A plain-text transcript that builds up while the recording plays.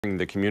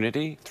The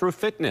community through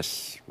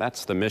fitness.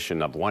 That's the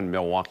mission of one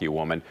Milwaukee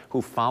woman who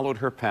followed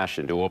her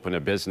passion to open a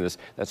business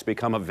that's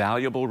become a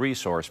valuable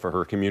resource for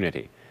her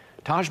community.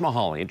 Taj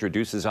Mahal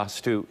introduces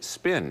us to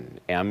Spinn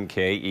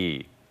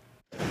MKE.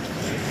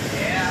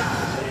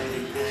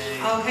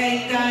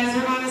 Okay, guys,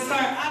 we're going to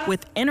start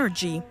with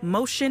energy,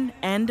 motion,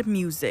 and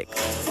music.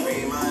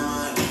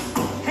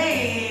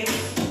 Hey,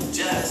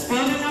 just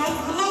building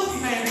out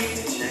glue, baby.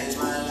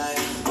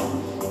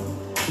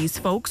 These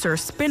folks are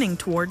spinning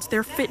towards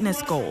their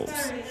fitness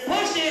goals.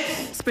 Push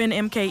it. Spinn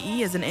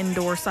MKE is an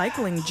indoor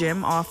cycling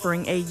gym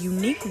offering a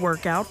unique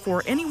workout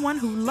for anyone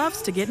who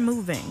loves to get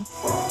moving.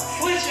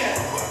 Push it.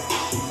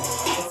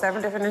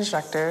 7 different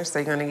instructors, so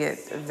you're going to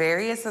get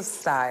various of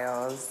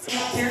styles.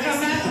 Here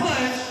comes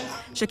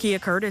that push. Shakia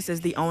Curtis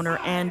is the owner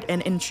and an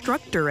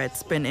instructor at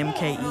Spinn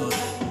MKE.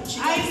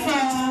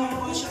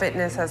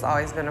 Fitness has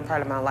always been a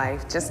part of my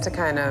life, just to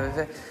kind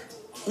of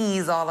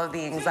ease all of the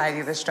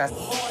anxiety, the stress.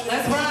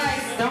 That's right.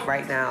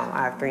 Right now,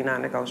 I have 3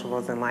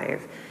 non-negotiables in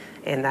life,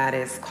 and that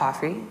is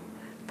coffee,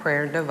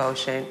 prayer and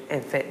devotion,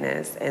 and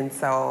fitness. And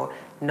so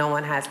no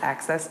one has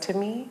access to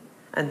me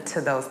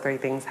until those 3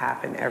 things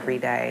happen every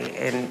day.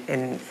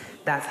 And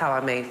that's how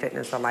I made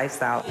fitness a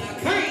lifestyle.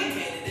 3.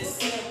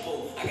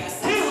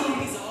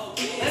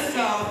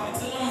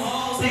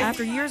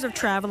 After years of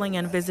traveling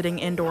and visiting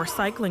indoor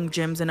cycling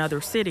gyms in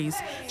other cities,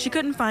 she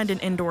couldn't find an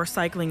indoor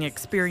cycling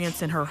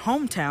experience in her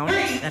hometown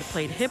that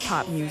played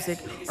hip-hop music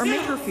or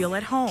made her feel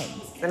at home.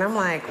 And I'm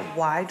like,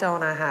 why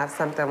don't I have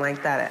something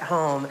like that at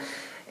home?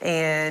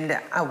 And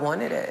I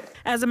wanted it.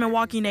 As a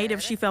Milwaukee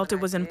native, she felt it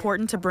was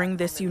important to bring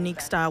this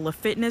unique style of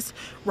fitness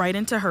right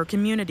into her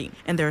community,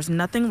 and there's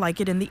nothing like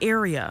it in the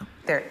area.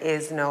 There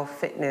is no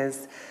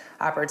fitness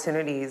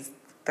opportunities.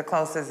 The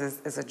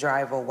closest is a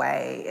drive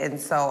away, and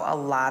so a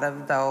lot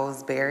of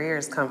those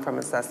barriers come from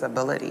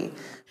accessibility.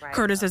 Right?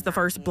 Curtis is the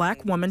first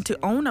Black woman to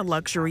own a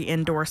luxury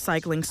indoor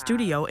cycling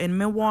studio in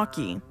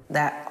Milwaukee.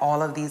 That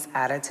all of these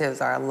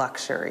additives are a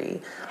luxury.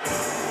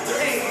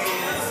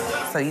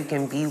 So you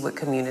can be with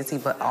community,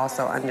 but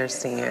also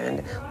understand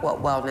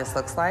what wellness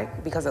looks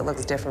like, because it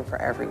looks different for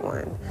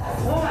everyone.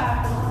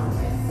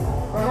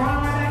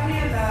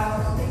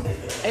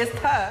 It's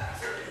tough.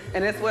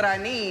 And it's what I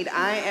need.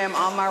 I am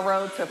on my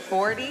road to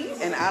 40,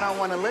 and I don't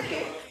want to look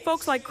it.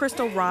 Folks like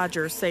Crystal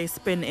Rogers say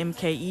Spinn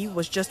MKE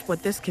was just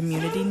what this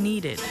community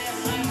needed.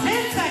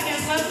 10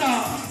 seconds, let's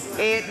go.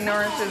 It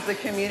nourishes the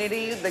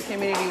community. The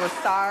community was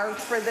starved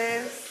for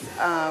this.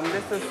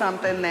 This is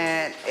something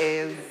that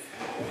is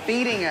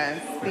feeding us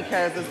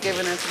because it's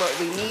giving us what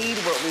we need,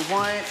 what we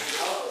want,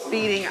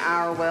 feeding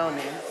our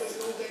wellness.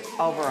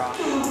 Overall.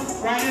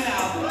 Write it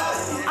out.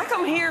 I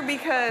come here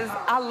because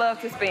I love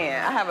to spin.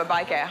 I have a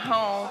bike at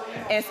home,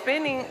 and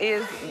spinning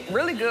is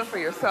really good for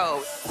your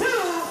soul. 2,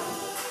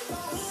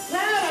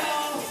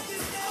 settle.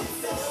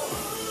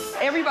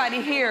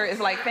 Everybody here is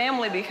like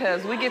family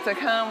because we get to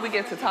come, we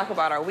get to talk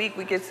about our week,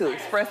 we get to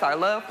express our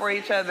love for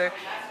each other,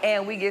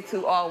 and we get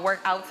to all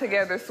work out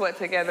together, sweat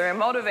together, and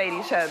motivate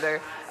each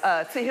other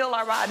to heal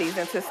our bodies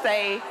and to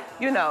stay,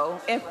 you know,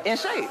 in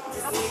shape.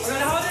 We're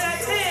gonna hold it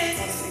at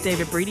 10.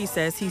 David Breedy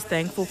says he's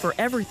thankful for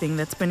everything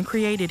that's been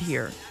created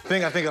here.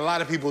 I think a lot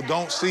of people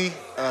don't see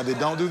that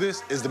don't do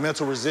this is the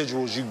mental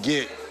residuals you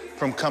get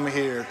from coming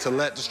here to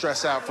let the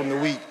stress out from the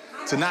week,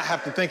 to not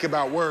have to think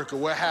about work or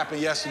what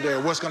happened yesterday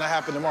or what's going to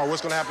happen tomorrow,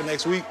 what's going to happen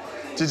next week,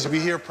 to just be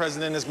here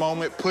present in this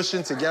moment,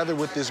 pushing together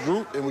with this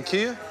group and with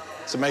Kia.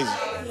 It's amazing.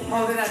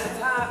 Hold it at the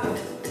top.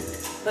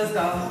 Let's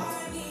go.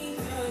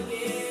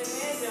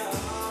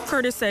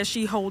 Curtis says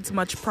she holds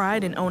much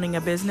pride in owning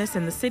a business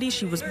in the city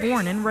she was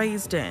born and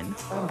raised in.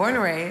 Born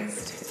and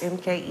raised,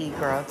 MKE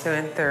girl through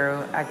and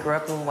through. I grew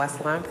up in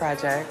West Lawn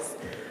Projects,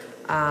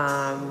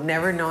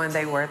 never knowing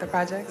they were the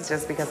projects,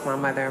 just because my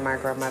mother and my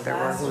grandmother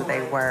were who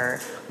they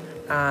were.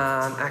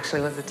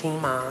 Actually was a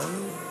teen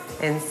mom,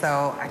 and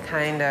so I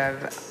kind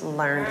of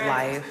learned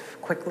life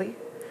quickly.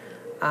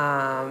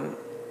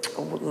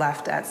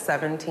 Left at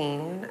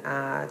 17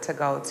 to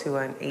go to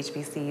an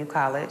HBCU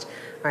college,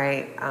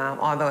 right?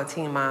 Although a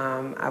teen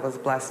mom, I was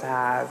blessed to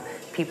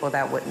have people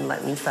that wouldn't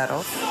let me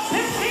settle.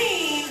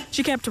 15.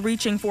 She kept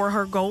reaching for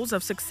her goals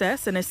of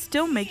success and is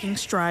still making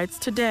strides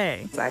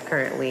today. I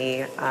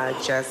currently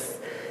just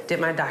did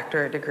my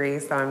doctorate degree,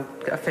 so I'm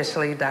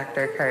officially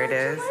Dr.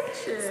 Curtis.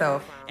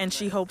 And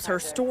she hopes her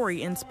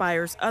story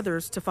inspires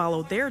others to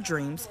follow their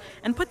dreams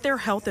and put their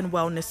health and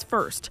wellness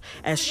first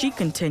as she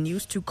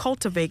continues to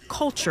cultivate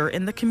culture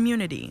in the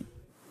community.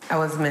 I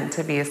was meant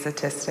to be a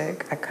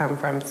statistic. I come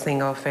from a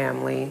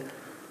single-family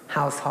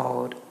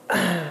household,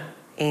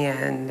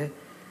 and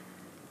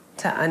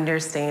to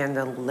understand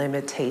the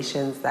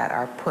limitations that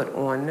are put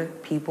on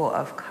people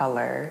of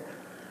color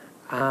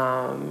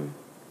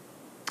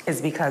is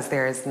because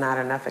there is not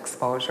enough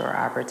exposure or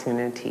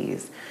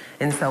opportunities.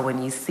 And so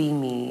when you see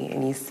me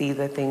and you see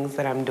the things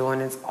that I'm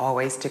doing, it's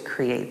always to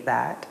create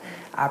that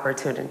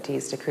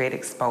opportunities, to create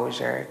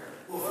exposure.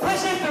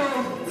 Push it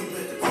through.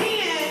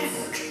 10,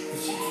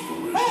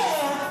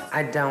 4,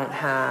 I don't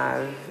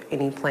have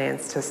any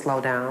plans to slow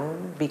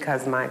down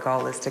because my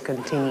goal is to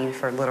continue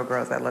for little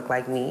girls that look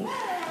like me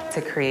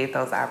to create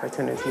those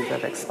opportunities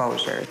of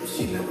exposure.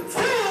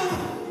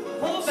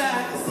 Pull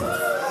back.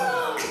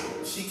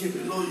 She can be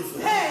loyal for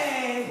that.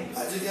 Hey,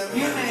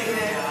 you made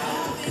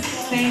it.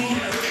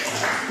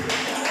 Thank you.